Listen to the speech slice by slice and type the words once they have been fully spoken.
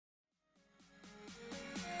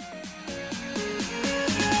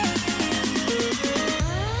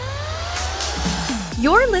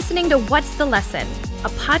You're listening to What's the Lesson, a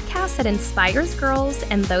podcast that inspires girls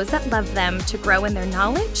and those that love them to grow in their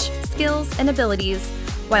knowledge, skills, and abilities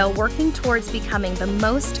while working towards becoming the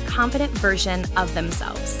most confident version of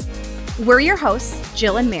themselves. We're your hosts,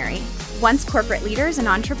 Jill and Mary, once corporate leaders and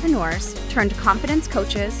entrepreneurs turned confidence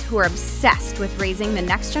coaches who are obsessed with raising the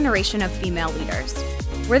next generation of female leaders.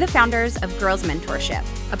 We're the founders of Girls Mentorship,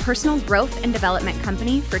 a personal growth and development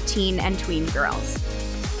company for teen and tween girls.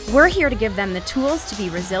 We're here to give them the tools to be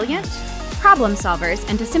resilient, problem solvers,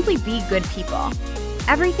 and to simply be good people.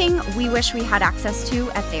 Everything we wish we had access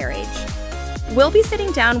to at their age. We'll be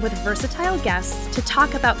sitting down with versatile guests to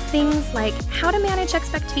talk about things like how to manage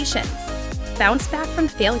expectations, bounce back from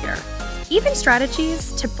failure, even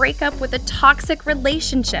strategies to break up with a toxic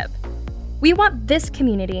relationship. We want this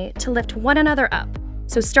community to lift one another up.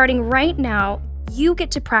 So starting right now, you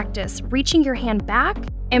get to practice reaching your hand back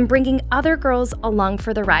and bringing other girls along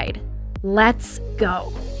for the ride. Let's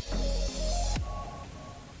go.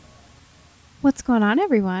 What's going on,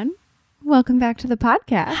 everyone? Welcome back to the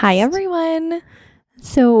podcast. Hi, everyone.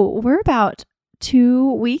 So we're about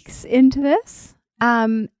 2 weeks into this.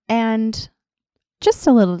 And just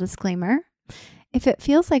a little disclaimer. If it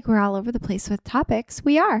feels like we're all over the place with topics,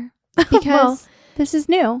 we are. Because this is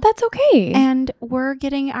new. That's okay. And we're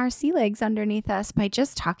getting our sea legs underneath us by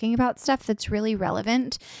just talking about stuff that's really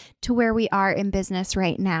relevant to where we are in business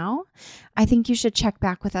right now. I think you should check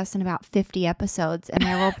back with us in about 50 episodes, and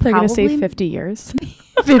there will They're probably... going to say 50 years.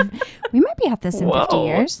 We might be at this in 50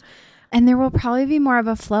 years. And there will probably be more of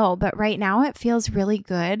a flow. But right now it feels really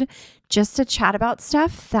good just to chat about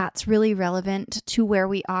stuff that's really relevant to where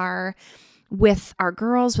we are with our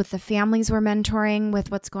girls, with the families we're mentoring,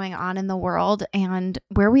 with what's going on in the world, and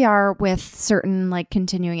where we are with certain like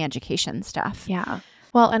continuing education stuff. Yeah.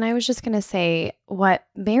 Well, and I was just going to say what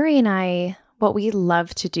Mary and I, what we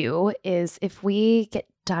love to do is if we get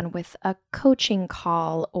done with a coaching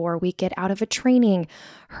call or we get out of a training,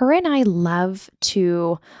 her and I love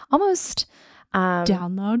to almost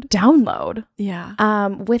download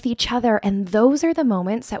with each other. And those are the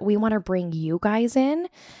moments that we want to bring you guys in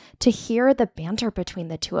to hear the banter between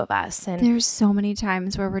the two of us. And there's so many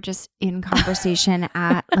times where we're just in conversation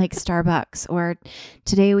at like Starbucks, or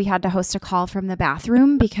today we had to host a call from the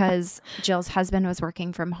bathroom because Jill's husband was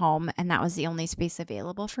working from home and that was the only space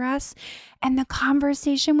available for us. And the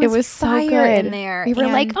conversation was so fire good in there. We were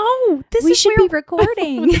like, oh, we should be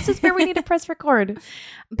recording. This is where we need to press record.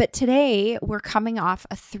 But today we're coming off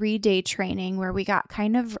a 3-day training where we got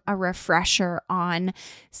kind of a refresher on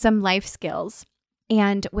some life skills.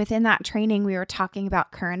 And within that training, we were talking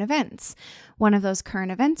about current events. One of those current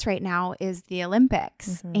events right now is the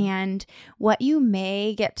Olympics. Mm-hmm. And what you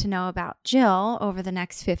may get to know about Jill over the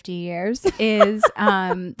next 50 years is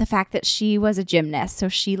the fact that she was a gymnast. So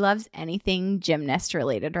she loves anything gymnast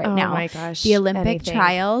related now. Oh my gosh. The Olympic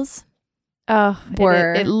trials. Oh,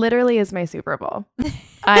 it literally is my Super Bowl.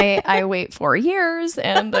 I wait 4 years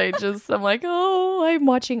and I'm like, oh, I'm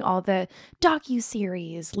watching all the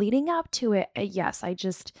docuseries leading up to it. Yes,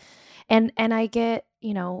 and I get,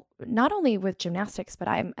 not only with gymnastics, but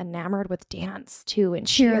I'm enamored with dance too and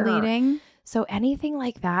cheerleading. So anything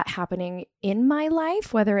like that happening in my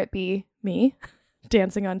life, whether it be me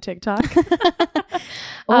dancing on TikTok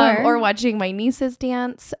or watching my nieces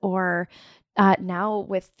dance or now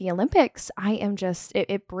with the Olympics, I am just,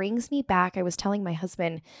 it brings me back. I was telling my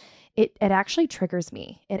husband, it actually triggers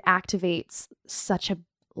me. It activates such a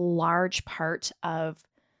large part of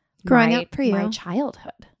growing up for you, my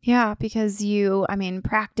childhood. Yeah, because you,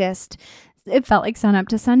 practiced. It felt like sun up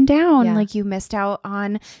to sundown. Yeah. Like you missed out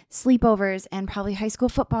on sleepovers and probably high school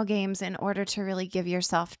football games in order to really give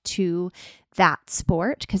yourself to that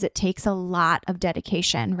sport, because it takes a lot of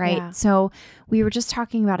dedication, right? Yeah. So we were just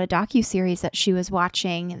talking about a docuseries that she was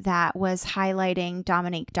watching that was highlighting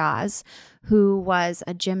Dominique Dawes, who was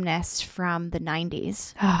a gymnast from the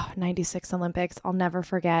 90s. Oh, 96 Olympics. I'll never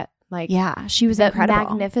forget. Yeah, she was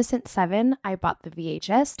incredible. Magnificent Seven. I bought the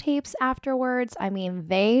VHS tapes afterwards.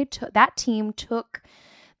 That team took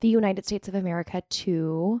the United States of America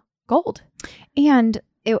to gold. And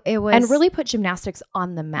it was... And really put gymnastics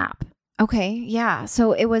on the map. Okay, yeah.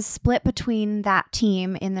 So it was split between that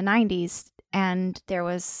team in the 90s, and there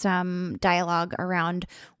was some dialogue around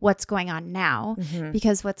what's going on now,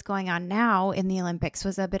 because what's going on now in the Olympics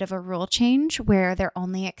was a bit of a rule change where they're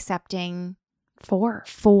only accepting four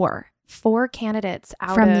candidates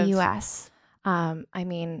out from the US.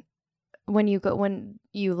 When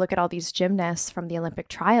you look at all these gymnasts from the Olympic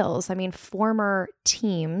trials, former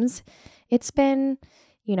teams, it's been,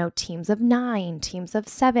 teams of 9, teams of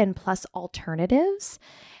 7 plus alternatives.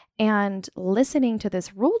 And listening to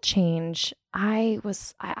this rule change, I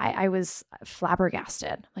was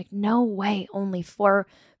flabbergasted. Like, no way, only 4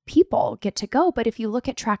 people get to go. But if you look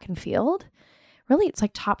at track and field, really it's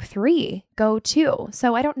like top 3 go too.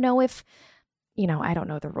 So I don't know if, I don't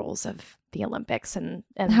know the rules of the Olympics and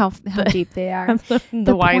how deep they are,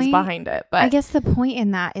 the whys behind it. But I guess the point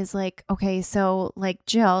in that is like, okay, so like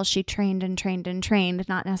Jill, she trained,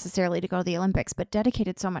 not necessarily to go to the Olympics, but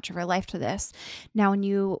dedicated so much of her life to this. Now,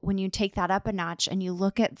 when you take that up a notch and you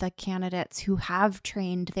look at the candidates who have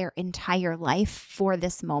trained their entire life for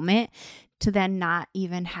this moment, to then not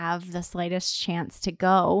even have the slightest chance to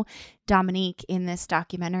go. Dominique in this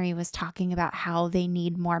documentary was talking about how they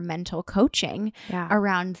need more mental coaching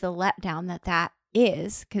around the letdown that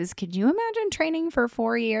is. Because could you imagine training for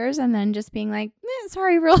 4 years and then just being like,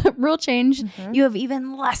 sorry, rule change. Mm-hmm. You have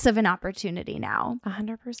even less of an opportunity now.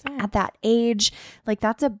 100%. At that age, like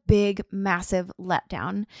that's a big, massive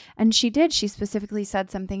letdown. And she specifically said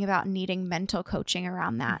something about needing mental coaching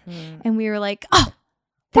around that. Mm-hmm. And we were like, oh,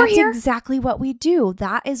 that's exactly what we do.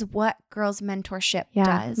 That is what girls mentorship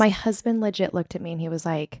does. My husband legit looked at me and he was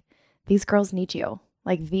like, these girls need you.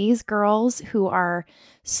 Like these girls who are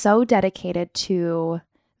so dedicated to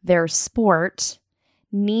their sport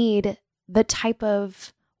need the type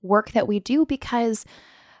of work that we do, because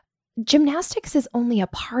gymnastics is only a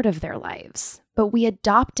part of their lives, but we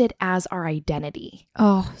adopt it as our identity.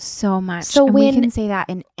 Oh, so much. So we can say that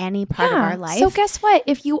in any part of our life. So guess what?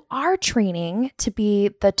 If you are training to be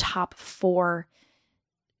the top 4,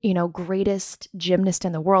 greatest gymnast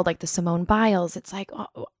in the world, like the Simone Biles, it's like,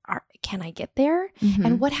 can I get there? Mm-hmm.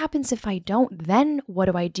 And what happens if I don't? Then what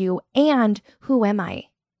do I do? And who am I?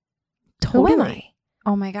 Totally. Who am I?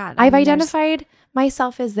 Oh my God. I've identified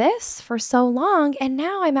myself as this for so long, and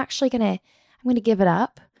now I'm actually I'm going to give it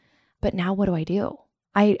up. But now what do I do?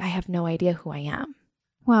 I have no idea who I am.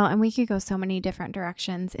 Well, and we could go so many different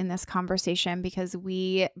directions in this conversation because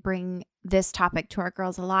we bring this topic to our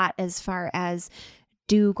girls a lot as far as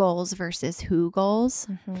do goals versus who goals,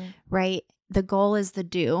 right? The goal is the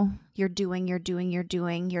do. You're doing.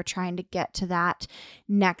 You're trying to get to that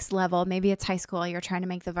next level. Maybe it's high school. You're trying to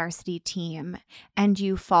make the varsity team and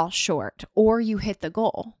you fall short or you hit the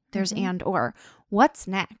goal. There's and or. What's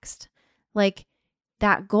next? Like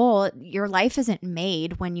that goal, your life isn't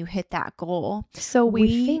made when you hit that goal. So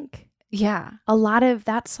we think. Yeah. A lot of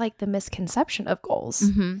that's like the misconception of goals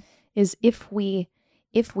is if we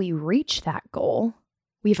reach that goal,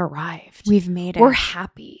 we've arrived. We've made it. We're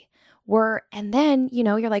happy. And then,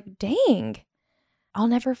 you're like, dang, I'll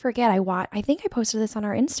never forget. I think I posted this on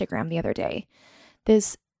our Instagram the other day.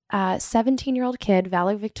 This 17-year-old kid,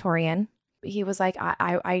 valedictorian, he was like,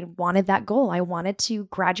 I wanted that goal. I wanted to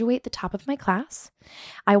graduate the top of my class.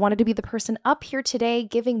 I wanted to be the person up here today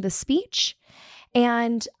giving the speech.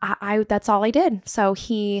 And I that's all I did. So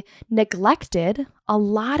he neglected a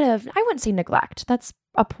lot of, I wouldn't say neglect. That's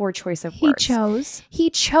a poor choice of words. He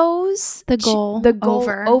chose the goal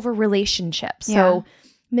over relationships. Yeah. So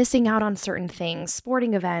missing out on certain things,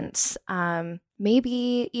 sporting events,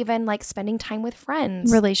 maybe even like spending time with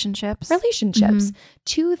friends, relationships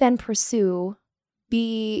to then pursue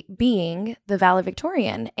being the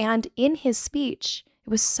valedictorian. And in his speech, it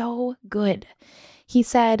was so good. He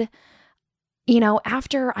said,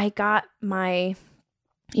 after I got my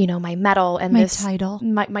my medal and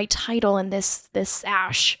my title and this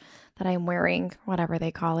sash that I'm wearing, whatever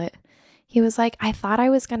they call it. He was like, I thought I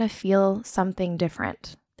was going to feel something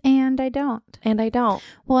different. And I don't.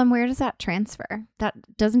 Well, and where does that transfer?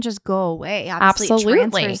 That doesn't just go away. Obviously,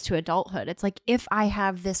 it transfers to adulthood. It's like, if I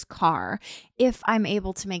have this car, if I'm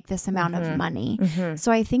able to make this amount of money.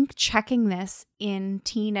 So I think checking this in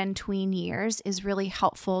teen and tween years is really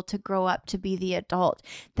helpful to grow up to be the adult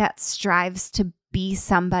that strives to be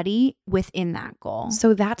somebody within that goal.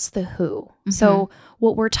 So that's the who. So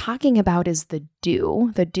what we're talking about is the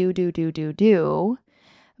do.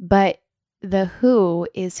 But the who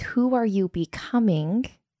is, who are you becoming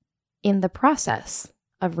in the process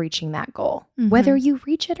of reaching that goal, whether you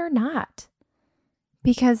reach it or not.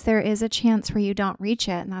 Because there is a chance where you don't reach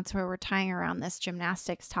it. And that's where we're tying around this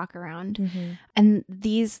gymnastics talk around. And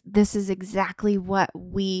this is exactly what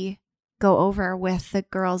we go over with the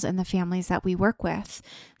girls and the families that we work with.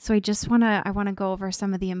 So I want to go over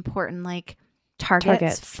some of the important like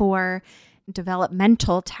targets for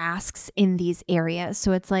developmental tasks in these areas.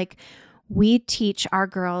 So it's like we teach our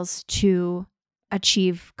girls to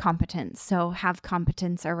achieve competence. So have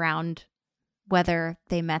competence around whether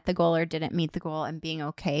they met the goal or didn't meet the goal and being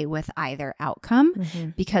okay with either outcome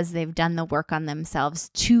because they've done the work on themselves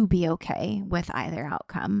to be okay with either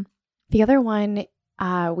outcome. The other one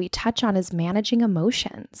we touch on is managing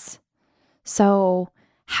emotions. So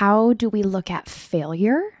how do we look at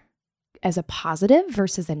failure as a positive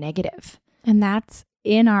versus a negative? And that's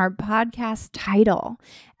in our podcast title,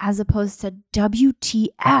 as opposed to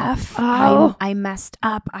WTF. Oh. I messed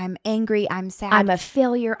up. I'm angry. I'm sad. I'm a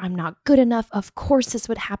failure. I'm not good enough. Of course this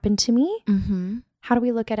would happen to me. Mm-hmm. How do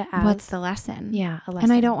we look at it as? What's the lesson? Yeah, a lesson.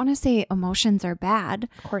 And I don't want to say emotions are bad.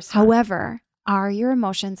 Of course not. However, are your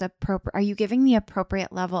emotions appropriate? Are you giving the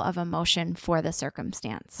appropriate level of emotion for the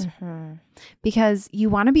circumstance? Mm-hmm. Because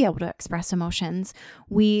you want to be able to express emotions.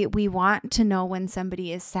 We want to know when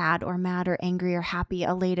somebody is sad or mad or angry or happy,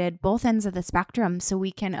 elated, both ends of the spectrum, so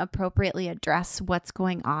we can appropriately address what's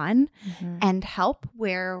going on and help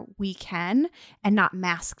where we can and not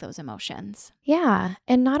mask those emotions. Yeah,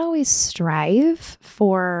 and not always strive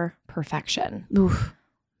for perfection. Oof,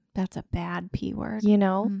 that's a bad P word. You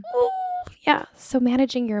know? Yeah. So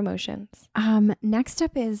managing your emotions. Next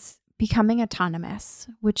up is becoming autonomous,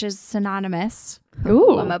 which is synonymous.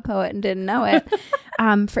 Ooh. I'm a poet and didn't know it.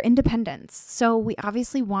 For independence. So we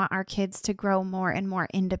obviously want our kids to grow more and more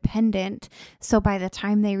independent. So by the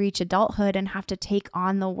time they reach adulthood and have to take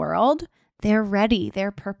on the world, they're ready.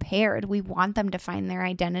 They're prepared. We want them to find their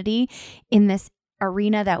identity in this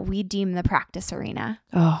arena that we deem the practice arena.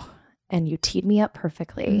 Oh, and you teed me up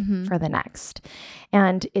perfectly for the next.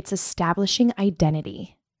 And it's establishing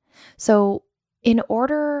identity. So in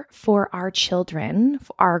order for our children,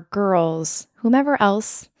 for our girls, whomever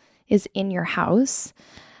else is in your house,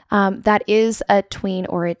 that is a tween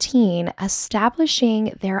or a teen,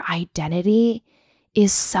 establishing their identity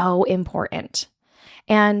is so important.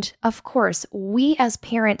 And of course, we as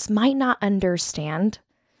parents might not understand,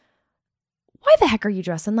 why the heck are you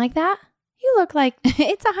dressing like that? You look like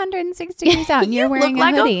it's 160 degrees out and you're wearing look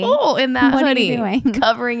a hoodie. Like a fool in that what hoodie, are you doing?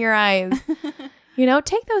 Covering your eyes.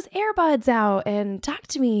 Take those earbuds out and talk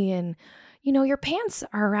to me. And, your pants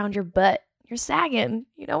are around your butt. You're sagging.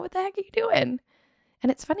 What the heck are you doing?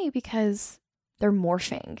 And it's funny because they're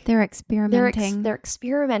morphing. They're experimenting. They're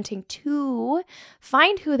experimenting to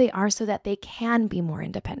find who they are so that they can be more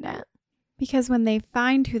independent. Because when they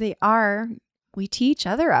find who they are, we tee each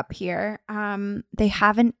other up here. They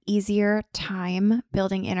have an easier time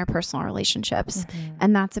building interpersonal relationships.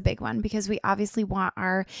 And that's a big one because we obviously want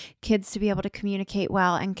our kids to be able to communicate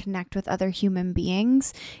well and connect with other human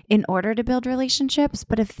beings in order to build relationships.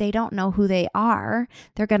 But if they don't know who they are,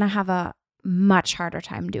 they're going to have a much harder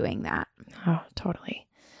time doing that. Oh, totally.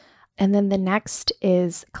 And then the next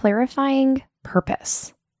is clarifying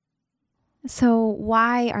purpose. So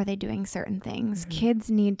why are they doing certain things? Kids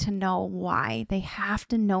need to know why. They have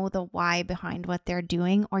to know the why behind what they're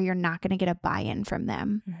doing, or you're not going to get a buy-in from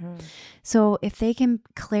them. So if they can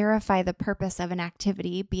clarify the purpose of an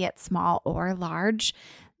activity, be it small or large,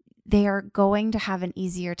 they are going to have an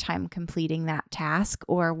easier time completing that task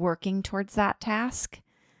or working towards that task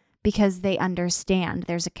because they understand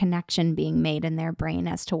there's a connection being made in their brain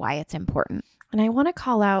as to why it's important. And I want to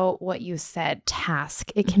call out what you said, task.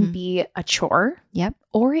 It can be a chore. Yep.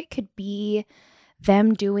 Or it could be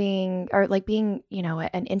them doing or like being,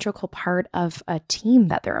 an integral part of a team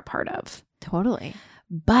that they're a part of. Totally.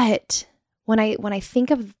 But when I think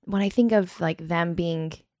of like them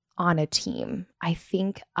being on a team, I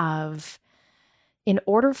think of in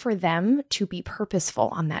order for them to be purposeful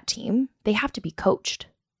on that team, they have to be coached.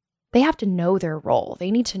 They have to know their role. They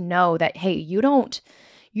need to know that, hey, you don't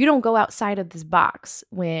go outside of this box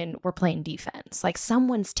when we're playing defense. Like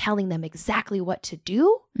someone's telling them exactly what to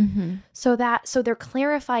do so they're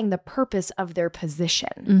clarifying the purpose of their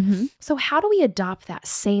position. So how do we adopt that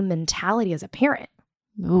same mentality as a parent?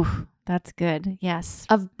 Ooh, that's good. Yes.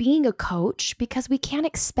 Of being a coach, because we can't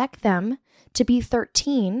expect them to be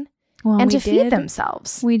 13 and to feed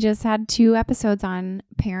themselves. We just had 2 episodes on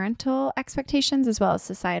parental expectations as well as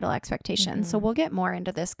societal expectations. So we'll get more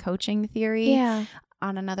into this coaching theory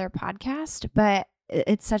on another podcast, but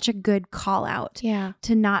it's such a good call out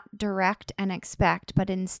to not direct and expect, but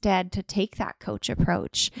instead to take that coach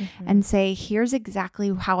approach and say, here's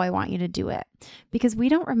exactly how I want you to do it. Because we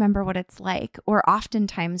don't remember what it's like, or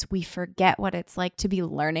oftentimes we forget what it's like to be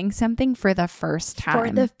learning something for the first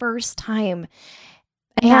time.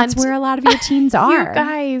 And that's where a lot of your teens are. You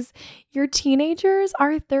guys, your teenagers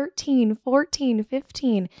are 13, 14,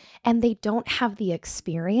 15, and they don't have the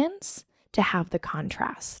experience to have the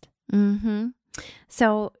contrast.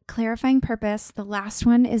 So clarifying purpose. The last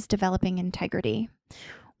one is developing integrity.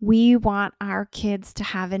 We want our kids to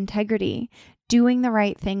have integrity, doing the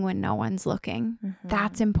right thing when no one's looking.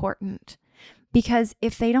 That's important. Because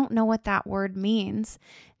if they don't know what that word means,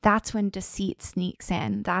 that's when deceit sneaks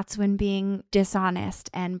in. That's when being dishonest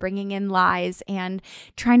and bringing in lies and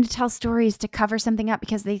trying to tell stories to cover something up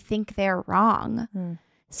because they think they're wrong.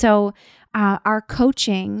 So our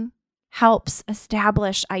coaching helps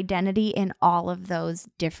establish identity in all of those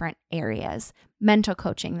different areas. Mental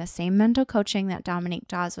coaching, the same mental coaching that Dominique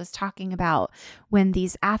Dawes was talking about when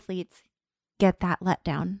these athletes get that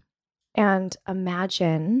letdown. And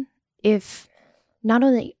imagine if not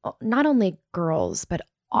only girls, but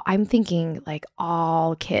I'm thinking like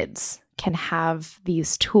all kids can have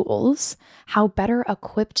these tools, how better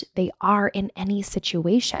equipped they are in any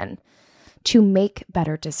situation to make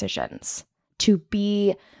better decisions, to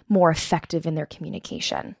be more effective in their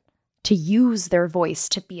communication, to use their voice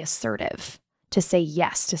to be assertive, to say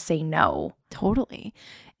yes, to say no. Totally.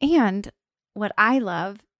 And what I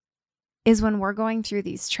love is when we're going through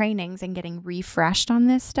these trainings and getting refreshed on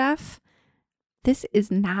this stuff, this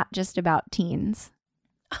is not just about teens.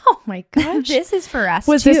 Oh my gosh. This is for us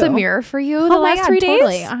Was too. this a mirror for you the last 3 days?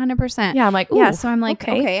 Totally, 100%. Yeah, I'm like, ooh, yeah. So I'm like,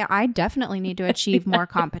 okay, I definitely need to achieve more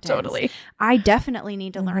competence. Totally. I definitely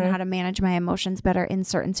need to learn how to manage my emotions better in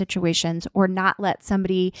certain situations or not let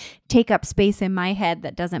somebody take up space in my head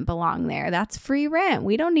that doesn't belong there. That's free rent.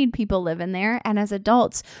 We don't need people living there. And as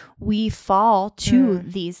adults, we fall to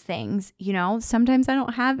these things. You know, sometimes I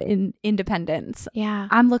don't have independence. Yeah.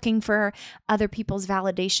 I'm looking for other people's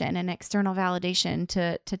validation and external validation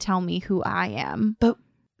to tell me who I am. But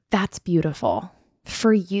that's beautiful.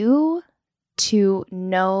 For you to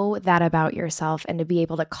know that about yourself and to be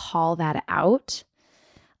able to call that out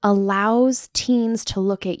allows teens to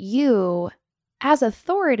look at you as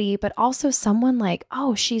authority, but also someone like,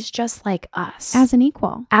 oh, she's just like us. As an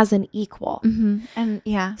equal. As an equal. Mm-hmm. And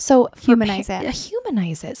yeah. So humanize it.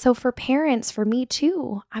 Humanize it. So for parents, for me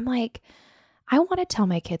too, I'm like, I want to tell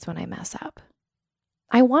my kids when I mess up.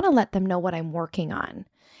 I want to let them know what I'm working on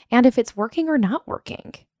and if it's working or not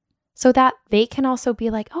working so that they can also be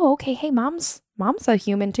like, oh, okay, hey, mom's a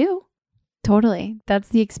human too. Totally. That's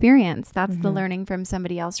the experience. That's the learning from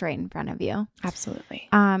somebody else right in front of you. Absolutely.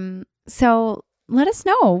 So let us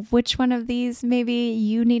know which one of these maybe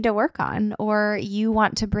you need to work on or you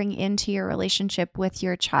want to bring into your relationship with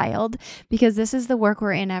your child, because this is the work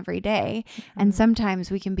we're in every day. And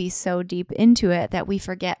sometimes we can be so deep into it that we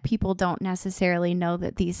forget people don't necessarily know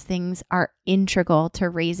that these things are integral to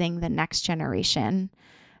raising the next generation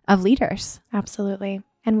of leaders. Absolutely.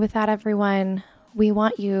 And with that, everyone, we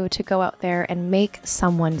want you to go out there and make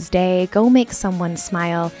someone's day, go make someone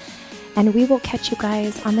smile, and we will catch you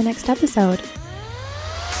guys on the next episode.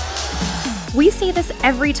 We say this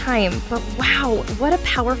every time, but wow, what a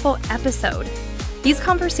powerful episode. These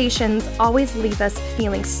conversations always leave us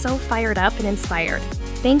feeling so fired up and inspired.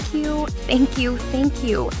 Thank you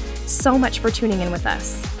so much for tuning in with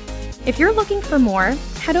us. If you're looking for more,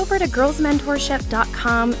 head over to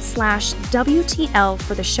girlsmentorship.com/WTL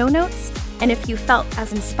for the show notes. And if you felt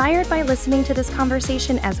as inspired by listening to this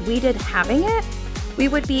conversation as we did having it, we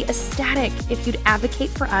would be ecstatic if you'd advocate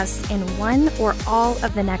for us in one or all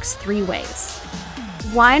of the next 3 ways.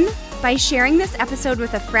 1, by sharing this episode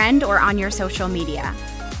with a friend or on your social media.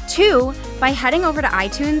 2, by heading over to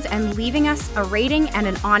iTunes and leaving us a rating and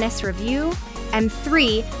an honest review. And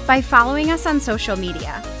 3, by following us on social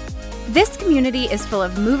media. This community is full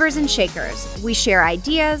of movers and shakers. We share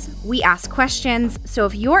ideas, we ask questions, so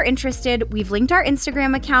if you're interested, we've linked our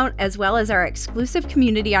Instagram account as well as our exclusive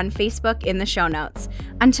community on Facebook in the show notes.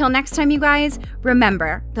 Until next time, you guys,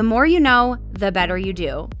 remember, the more you know, the better you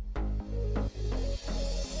do.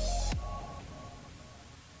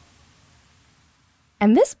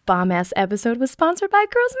 And this bomb-ass episode was sponsored by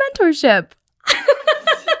Girls Mentorship.